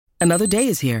Another day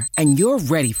is here, and you're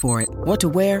ready for it. What to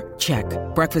wear? Check.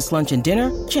 Breakfast, lunch, and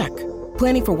dinner? Check.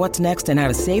 Planning for what's next and how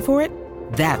to save for it?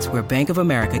 That's where Bank of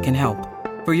America can help.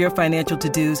 For your financial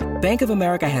to-dos, Bank of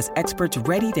America has experts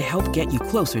ready to help get you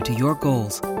closer to your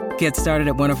goals. Get started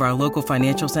at one of our local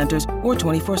financial centers or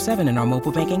 24/7 in our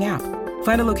mobile banking app.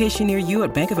 Find a location near you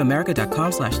at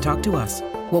bankofamerica.com/talktous.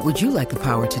 What would you like the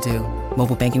power to do?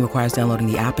 Mobile banking requires downloading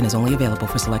the app and is only available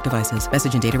for select devices.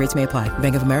 Message and data rates may apply.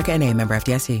 Bank of America N.A., member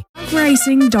FDIC.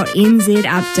 LOVERACING.NZ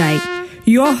update.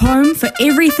 Your home for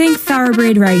everything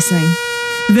thoroughbred racing.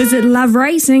 Visit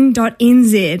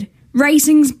LOVERACING.NZ.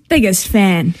 Racing's biggest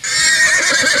fan.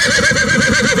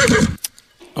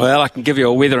 Well, I can give you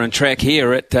a weather and track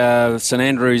here at St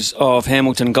Andrews of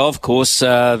Hamilton Golf Course.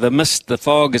 The mist, the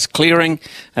fog is clearing.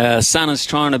 Sun is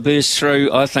trying to burst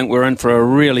through. I think we're in for a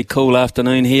really cool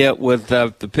afternoon here with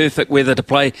the perfect weather to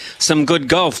play some good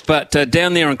golf. But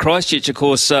down there in Christchurch, of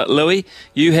course, Louis,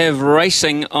 you have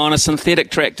racing on a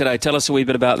synthetic track today. Tell us a wee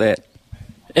bit about that.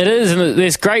 It is, and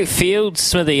there's great fields,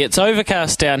 Smithy. It's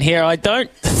overcast down here. I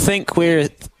don't think we're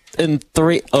in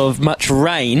threat of much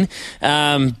rain,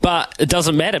 but it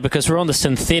doesn't matter because we're on the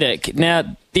synthetic. Now,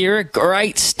 there are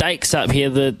great stakes up here.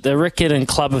 The Riccarton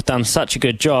Club have done such a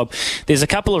good job. There's a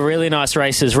couple of really nice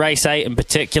races. Race 8 in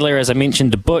particular, as I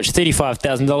mentioned to Butch,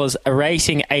 $35,000. A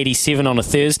racing 87 on a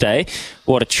Thursday.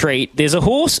 What a treat. There's a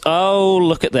horse. Oh,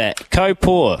 look at that.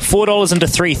 Kopor, $4 into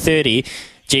 $3.30.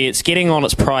 Gee, it's getting on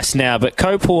its price now, but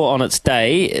Kopor on its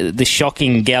day, the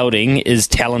shocking gelding, is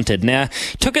talented. Now,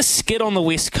 took a skid on the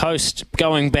West Coast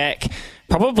going back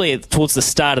probably towards the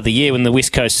start of the year when the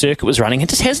West Coast circuit was running. It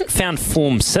just hasn't found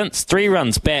form since. 3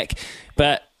 runs back.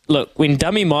 But look, when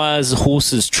Dummy Myers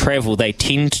horses travel, they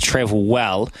tend to travel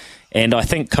well. And I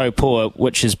think Kopor,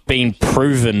 which has been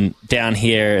proven down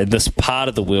here in this part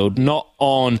of the world, not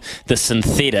on the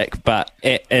synthetic, but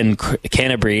in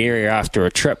Canterbury area after a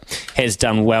trip, has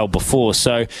done well before.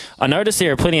 So I notice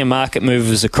there are plenty of market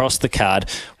movers across the card.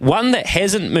 One that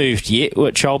hasn't moved yet,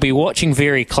 which I'll be watching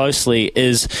very closely,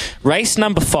 is race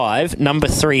number 5, number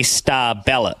 3, Star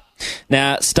Ballot.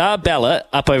 Now, Star Ballot,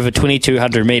 up over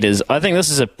 2,200 metres, I think this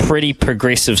is a pretty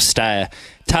progressive stayer.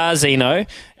 Tarzino,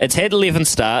 it's had 11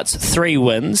 starts, 3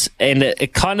 wins, and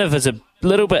it kind of is a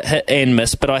little bit hit and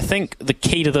miss, but I think the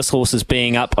key to this horse is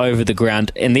being up over the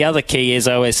ground. And the other key, as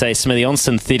I always say, Smithy, on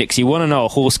synthetics, you want to know a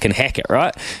horse can hack it,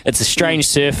 right? It's a strange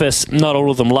surface. Not all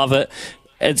of them love it.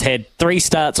 It's had 3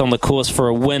 starts on the course for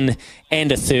a win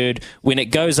and a third. When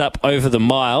it goes up over the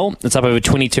mile, it's up over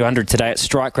 2,200 today. Its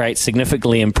strike rate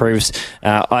significantly improves.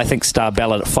 I think Star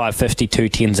Ballot at 550,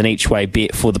 210s an each way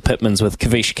bet for the Pitmans with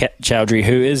Kavish Chowdhury,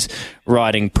 who is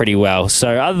riding pretty well.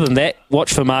 So other than that,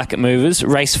 watch for market movers.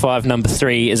 Race 5, number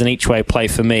 3 is an each way play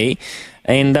for me.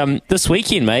 And this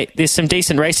weekend, mate, there's some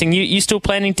decent racing. You still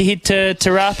planning to head to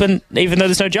Riccarton even though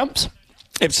there's no jumps?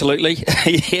 Absolutely,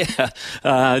 yeah.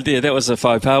 That was a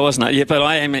faux pas, wasn't it? Yeah, but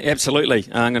I am absolutely.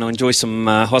 I'm going to enjoy some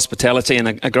hospitality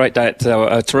and a great day at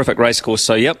a terrific racecourse.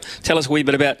 So, yep. Tell us a wee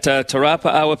bit about Te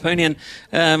Rapa Awapuni.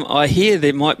 I hear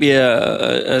there might be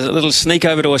a little sneak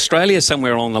over to Australia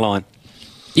somewhere along the line.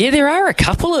 Yeah, there are a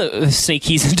couple of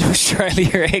sneakies into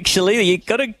Australia, actually. You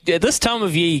got to, at this time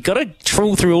of year, you got to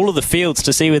trawl through all of the fields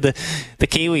to see where the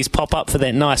Kiwis pop up for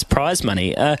that nice prize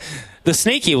money. The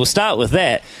sneaky, we'll start with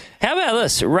that. How about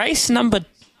this? Race number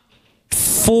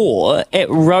 4 at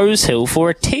Rosehill for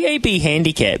a TAB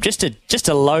handicap. Just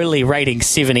a lowly rating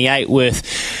 78 worth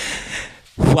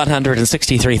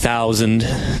 163,000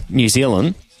 New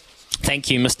Zealand.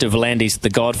 Thank you, Mr. Volandis, the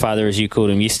Godfather, as you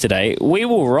called him yesterday. We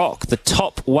Will Rock, the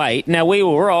top weight. Now, We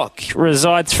Will Rock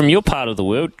resides from your part of the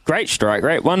world. Great strike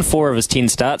rate. Won 4 of his 10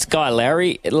 starts. Guy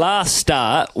Lowry, last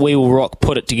start, We Will Rock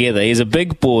put it together. He's a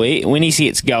big boy. When he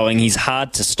gets going, he's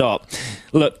hard to stop.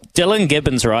 Look, Dylan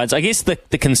Gibbons rides. I guess the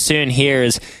concern here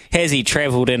is, has he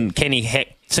travelled and can he hack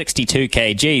 62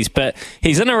 kgs? But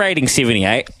he's in a rating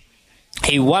 78.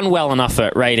 He won well enough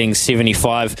at rating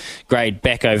 75 grade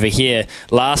back over here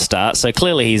last start, so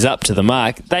clearly he's up to the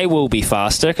mark. They will be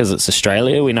faster because it's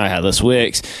Australia. We know how this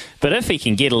works. But if he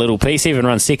can get a little piece, even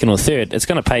run second or third, it's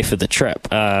going to pay for the trip.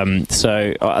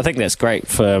 So I think that's great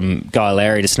for Guy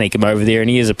Lowry to sneak him over there, and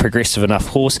he is a progressive enough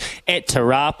horse. At Te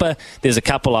Rapa, there's a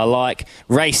couple I like.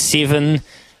 Race 7,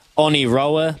 Oni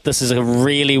Roa. This is a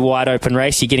really wide open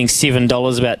race. You're getting $7,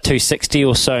 about $2.60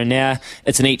 or so now.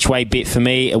 It's an each way bet for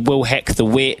me. It will hack the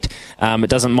wet. It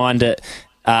doesn't mind it.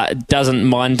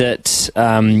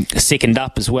 Second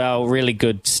up as well. Really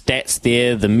good stats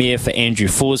there. The mare for Andrew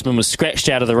Forsman was scratched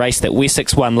out of the race that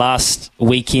Wessex won last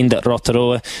weekend at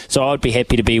Rotorua. So I'd be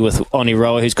happy to be with Oni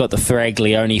Roa, who's got the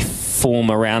Faraglione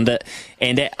form around it.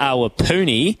 And at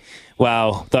Awapuni,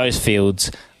 well, those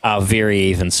fields are very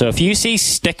even. So if you see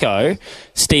Sticko,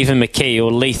 Stephen McKee,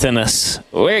 or Leith Innes,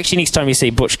 or actually next time you see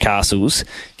Butch Castles,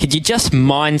 could you just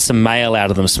mine some mail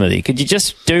out of them, Smithy? Could you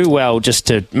just do well just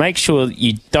to make sure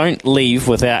you don't leave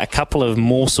without a couple of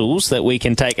morsels that we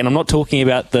can take? And I'm not talking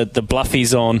about the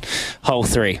bluffies on hole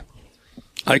 3.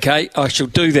 Okay, I shall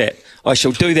do that. I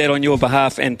shall do that on your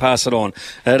behalf and pass it on.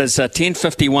 It is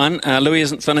 10:51. Louis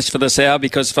isn't finished for this hour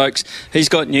because, folks, he's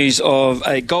got news of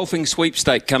a golfing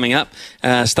sweepstake coming up.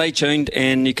 Stay tuned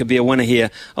and you could be a winner here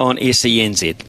on SENZ.